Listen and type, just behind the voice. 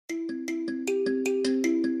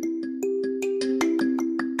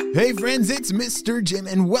Hey friends, it's Mr. Jim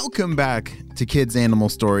and welcome back to Kids Animal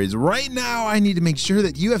Stories. Right now, I need to make sure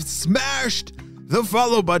that you have smashed the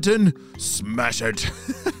follow button. Smash it.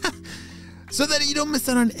 So that you don't miss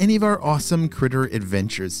out on any of our awesome critter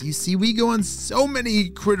adventures. You see, we go on so many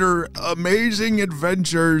critter amazing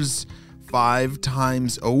adventures 5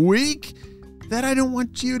 times a week that I don't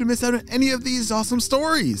want you to miss out on any of these awesome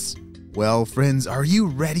stories. Well, friends, are you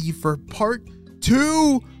ready for part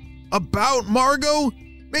 2 about Margo?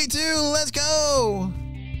 Me too, let's go!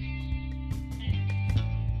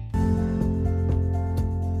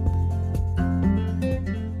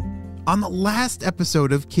 On the last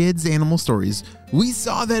episode of Kids Animal Stories, we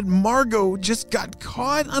saw that Margo just got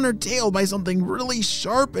caught on her tail by something really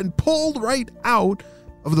sharp and pulled right out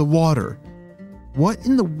of the water. What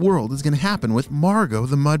in the world is going to happen with Margo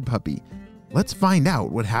the Mudpuppy? Let's find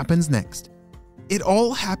out what happens next. It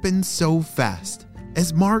all happened so fast.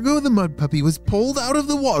 As Margo the Mudpuppy was pulled out of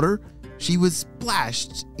the water, she was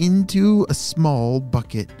splashed into a small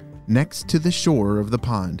bucket next to the shore of the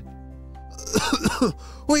pond.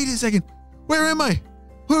 Wait a second. Where am I?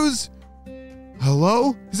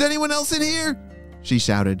 Hello? Is anyone else in here? She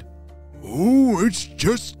shouted. Oh, it's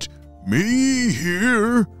just me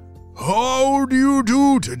here. How do you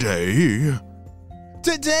do today?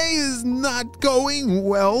 Today is not going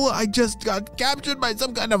well. I just got captured by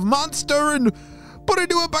some kind of monster and put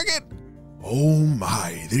into a bucket. Oh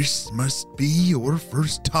my, this must be your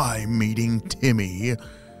first time meeting Timmy.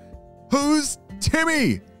 Who's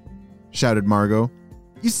Timmy? Shouted Margo.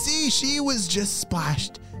 You see, she was just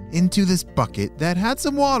splashed into this bucket that had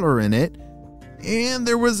some water in it, and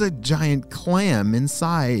there was a giant clam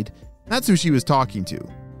inside. That's who she was talking to.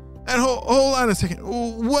 And hold on a second.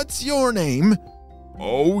 What's your name?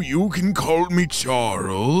 Oh, you can call me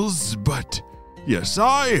Charles, but yes,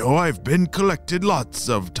 I've been collected lots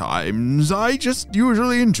of times. I just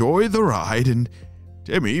usually enjoy the ride, and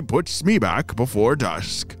Timmy puts me back before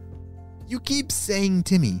dusk. You keep saying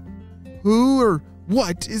Timmy. Who or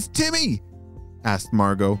what is Timmy? Asked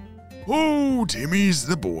Margo. Oh, Timmy's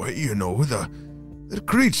the boy, the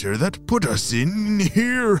creature that put us in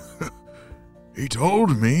here. He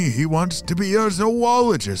told me he wants to be a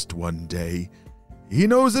zoologist one day. He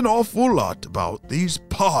knows an awful lot about these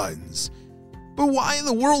ponds. But why in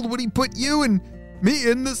the world would he put you and me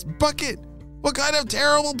in this bucket? What kind of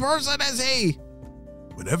terrible person is he?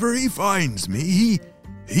 Whenever he finds me,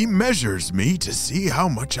 he measures me to see how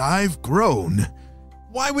much I've grown.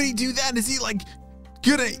 Why would he do that? Is he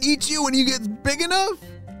gonna eat you when you get big enough?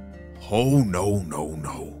 Oh,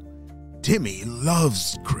 no. Timmy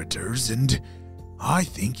loves critters, and I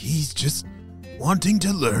think he's just wanting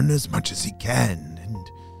to learn as much as he can. And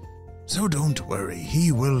so don't worry,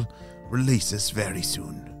 he will release us very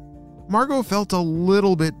soon. Margo felt a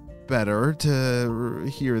little bit better to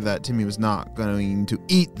hear that Timmy was not going to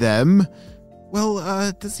eat them.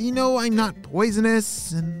 Well, does he know I'm not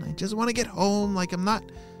poisonous and I just want to get home, I'm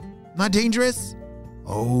not dangerous?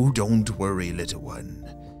 Oh, don't worry, little one.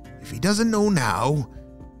 If he doesn't know now,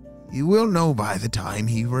 he will know by the time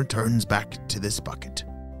he returns back to this bucket.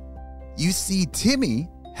 You see, Timmy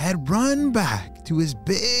had run back to his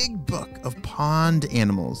big book of pond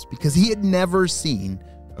animals because he had never seen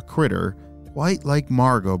a critter quite like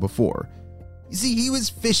Margo before. You see, he was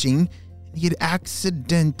fishing and he had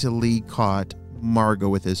accidentally caught Margo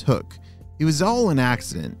with his hook. It was all an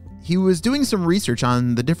accident. He was doing some research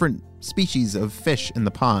on the different species of fish in the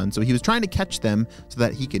pond, so he was trying to catch them so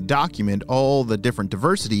that he could document all the different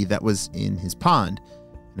diversity that was in his pond,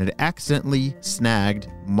 and had accidentally snagged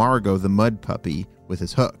Margo the Mudpuppy with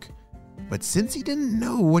his hook. But since he didn't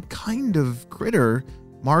know what kind of critter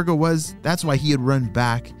Margo was, that's why he had run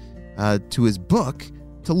back to his book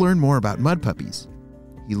to learn more about mudpuppies.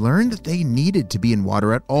 He learned that they needed to be in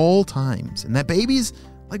water at all times, and that babies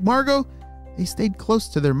like Margo, they stayed close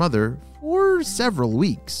to their mother for several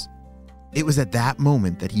weeks. It was at that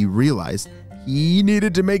moment that he realized he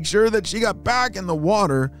needed to make sure that she got back in the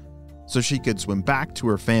water so she could swim back to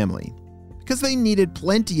her family, because they needed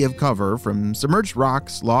plenty of cover from submerged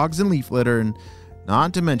rocks, logs, and leaf litter, and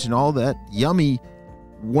not to mention all that yummy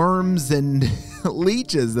worms and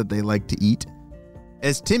leeches that they like to eat.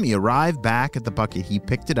 As Timmy arrived back at the bucket, he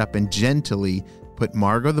picked it up and gently put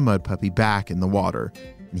Margo the Mudpuppy back in the water,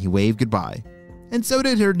 and he waved goodbye. And so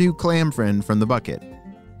did her new clam friend from the bucket.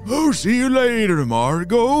 Oh, see you later,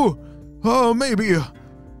 Margo. Oh,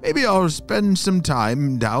 maybe I'll spend some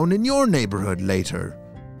time down in your neighborhood later.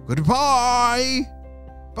 Goodbye.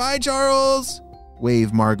 Bye, Charles,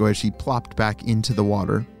 waved Margo as she plopped back into the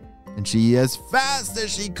water. And she, as fast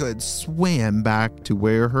as she could, swam back to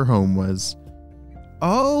where her home was.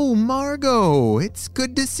 Oh, Margo, it's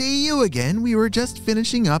good to see you again. We were just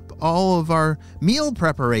finishing up all of our meal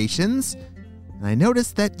preparations, and I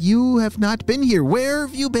noticed that you have not been here. Where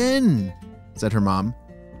have you been? Said her mom.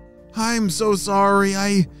 I'm so sorry.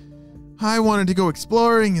 I wanted to go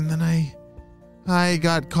exploring, and then I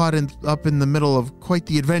got caught up in the middle of quite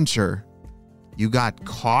the adventure. You got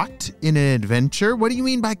caught in an adventure? What do you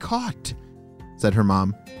mean by caught? Said her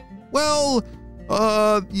mom. Well,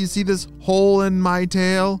 you see this hole in my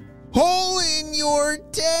tail? Hole in your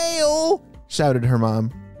tail? Shouted her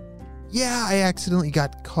mom. Yeah, I accidentally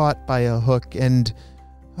got caught by a hook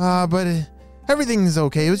but everything's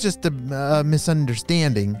okay. It was just a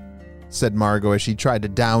misunderstanding, said Margo as she tried to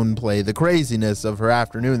downplay the craziness of her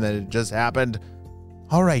afternoon that had just happened.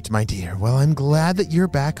 All right, my dear. Well, I'm glad that you're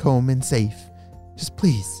back home and safe. Just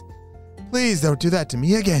please don't do that to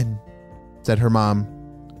me again, said her mom.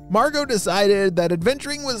 Margo decided that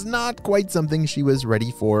adventuring was not quite something she was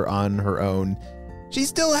ready for on her own. She's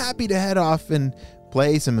still happy to head off and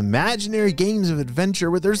play some imaginary games of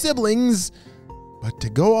adventure with her siblings, but to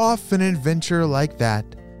go off an adventure like that,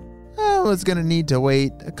 I was going to need to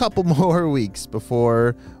wait a couple more weeks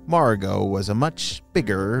before Margo was a much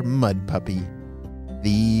bigger mud puppy.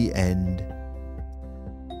 The end.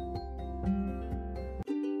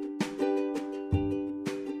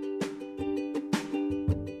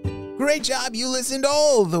 Great job, you listened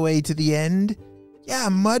all the way to the end. Yeah,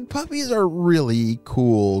 mud puppies are really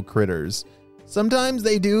cool critters. Sometimes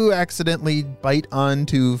they do accidentally bite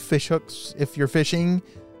onto fish hooks if you're fishing,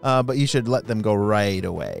 but you should let them go right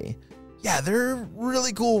away. Yeah, they're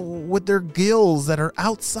really cool with their gills that are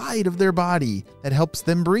outside of their body that helps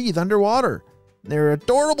them breathe underwater. They're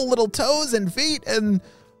adorable little toes and feet, and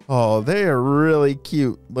they are really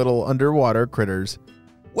cute little underwater critters.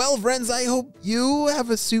 Well, friends, I hope you have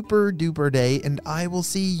a super duper day, and I will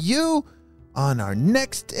see you on our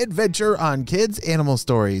next adventure on Kids Animal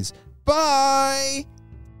Stories. Bye!